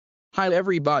Hi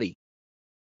everybody.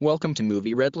 Welcome to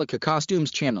Movie Replica Costumes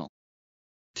channel.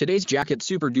 Today's jacket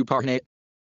super duper hit.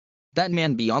 That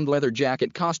man beyond leather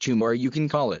jacket costume, or you can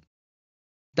call it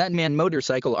that man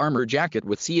motorcycle armor jacket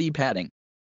with CE padding.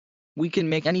 We can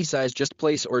make any size, just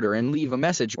place order and leave a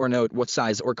message or note what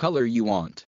size or color you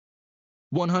want.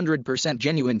 100%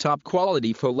 genuine top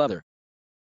quality faux leather.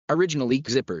 Original YKK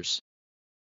zippers.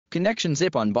 Connection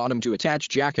zip on bottom to attach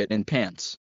jacket and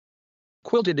pants.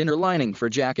 Quilted inner lining for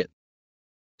jacket.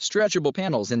 Stretchable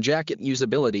panels and jacket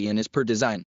usability in is per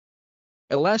design.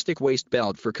 Elastic waist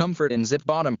belt for comfort and zip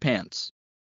bottom pants.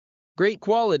 Great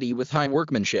quality with high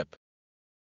workmanship.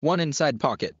 One inside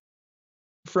pocket.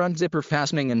 Front zipper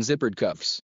fastening and zippered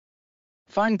cuffs.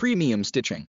 Fine premium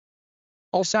stitching.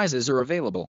 All sizes are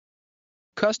available.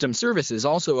 Custom services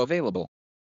also available.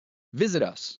 Visit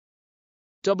us.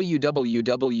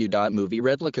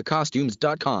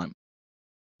 www.moviereplicacostumes.com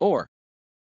or